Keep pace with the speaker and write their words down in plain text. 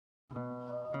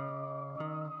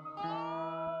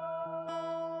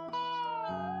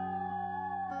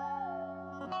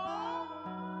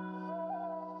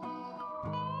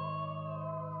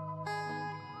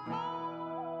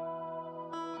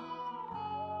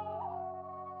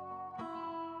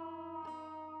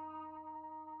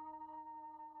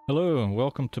Hello and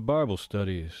welcome to Bible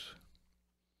Studies.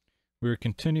 We're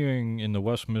continuing in the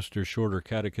Westminster Shorter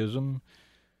Catechism,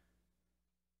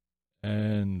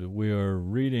 and we are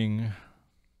reading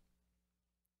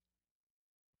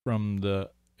from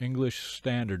the English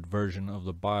Standard Version of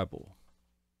the Bible.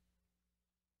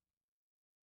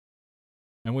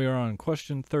 And we are on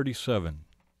question 37.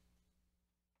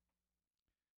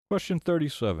 Question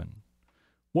 37.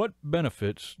 What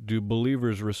benefits do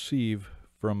believers receive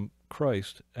from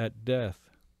Christ at death?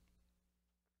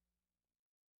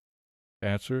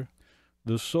 Answer: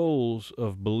 the souls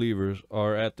of believers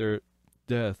are at their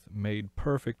death made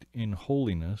perfect in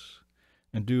holiness,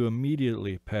 and do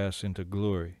immediately pass into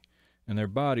glory, and their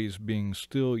bodies being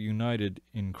still united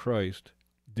in Christ,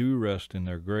 do rest in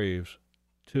their graves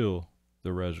till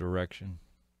the resurrection.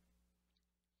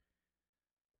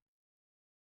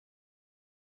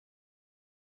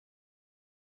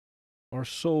 Our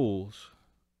souls,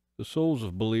 the souls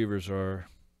of believers, are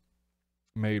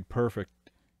made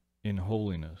perfect in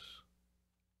holiness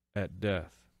at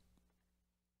death.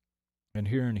 And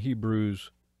here in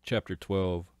Hebrews chapter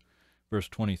 12, verse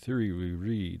 23, we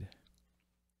read,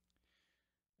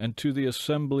 "And to the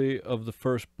assembly of the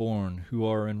firstborn who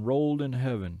are enrolled in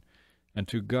heaven, and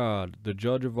to God, the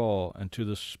judge of all, and to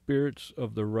the spirits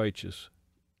of the righteous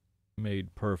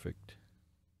made perfect."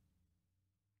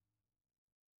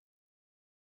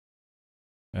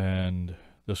 And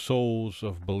the souls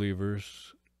of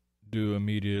believers do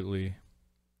immediately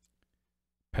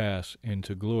pass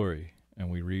into glory. And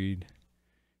we read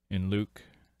in Luke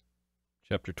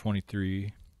chapter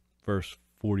 23, verse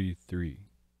 43.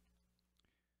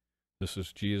 This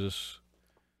is Jesus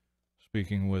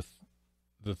speaking with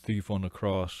the thief on the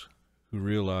cross, who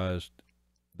realized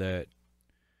that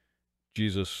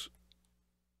Jesus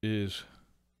is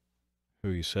who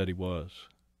he said he was,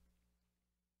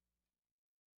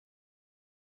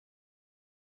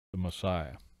 the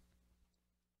Messiah,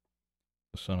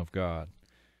 the Son of God.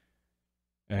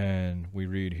 And we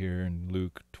read here in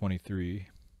Luke 23,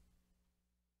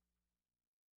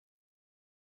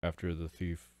 after the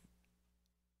thief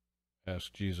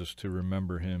asked Jesus to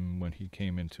remember him when he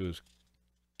came into his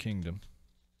kingdom.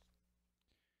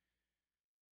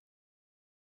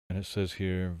 And it says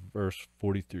here, verse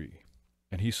 43,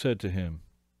 "And he said to him,"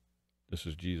 this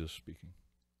is Jesus speaking,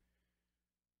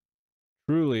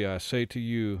 "Truly I say to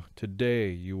you,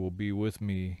 today you will be with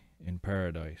me in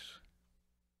paradise."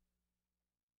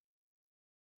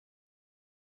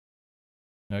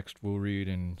 Next we'll read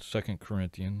in 2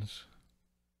 Corinthians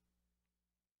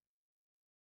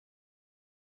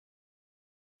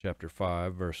chapter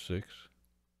 5, verse 6.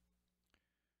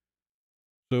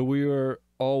 "So we are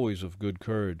always of good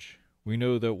courage. We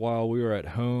know that while we are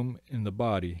at home in the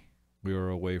body, we are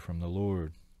away from the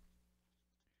Lord."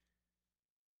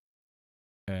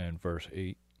 And verse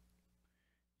 8,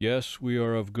 "Yes, we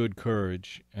are of good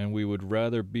courage, and we would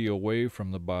rather be away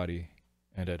from the body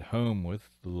and at home with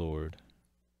the Lord."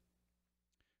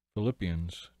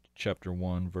 Philippians chapter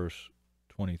 1, verse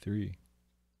 23,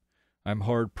 "I'm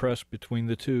hard pressed between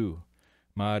the two.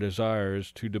 My desire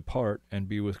is to depart and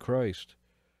be with Christ,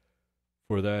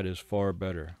 for that is far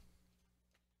better."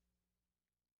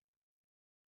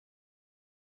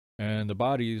 And the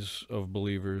bodies of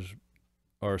believers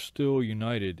are still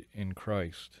united in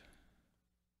Christ.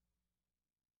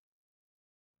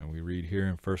 And we read here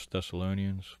in 1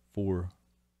 Thessalonians 4,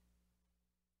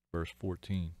 verse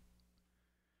 14,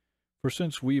 "For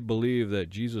since we believe that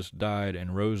Jesus died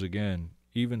and rose again,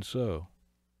 even so,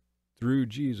 through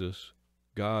Jesus,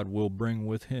 God will bring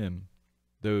with him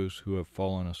those who have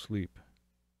fallen asleep."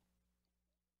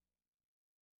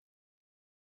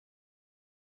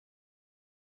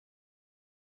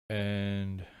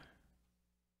 And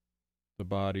the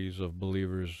bodies of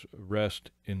believers rest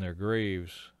in their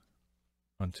graves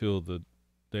until the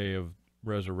day of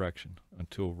resurrection,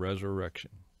 until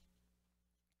resurrection.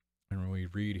 And we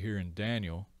read here in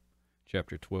Daniel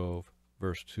chapter 12,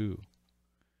 verse 2,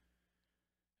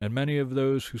 "And many of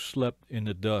those who slept in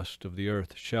the dust of the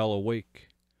earth shall awake,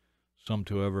 some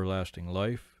to everlasting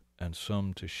life, and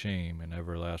some to shame and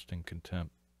everlasting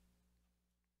contempt."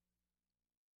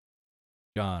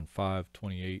 John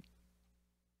 5:28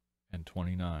 and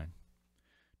 29.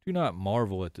 "Do not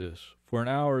marvel at this, for an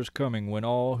hour is coming when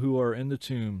all who are in the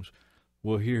tombs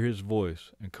will hear his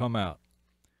voice and come out,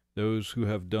 those who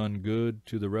have done good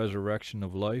to the resurrection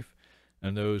of life,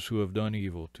 and those who have done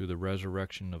evil to the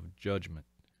resurrection of judgment."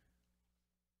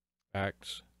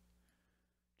 Acts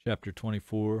chapter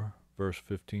 24, verse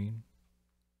 15.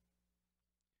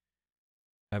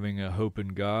 "Having a hope in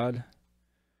God,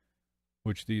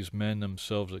 which these men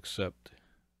themselves accept,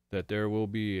 that there will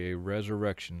be a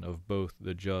resurrection of both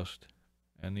the just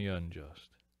and the unjust.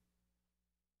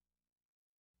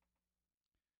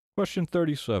 Question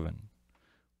 37.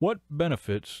 What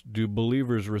benefits do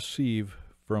believers receive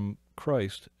from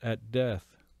Christ at death?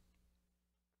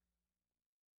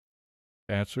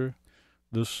 Answer.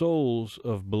 The souls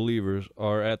of believers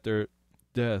are at their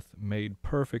death made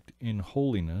perfect in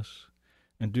holiness,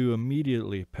 and do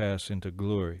immediately pass into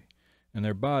glory, and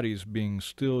their bodies being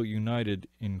still united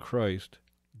in Christ,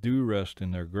 do rest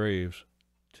in their graves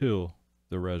till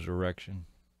the resurrection.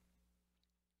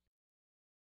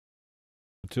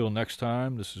 Until next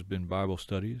time, this has been Bible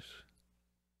Studies.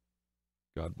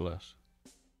 God bless.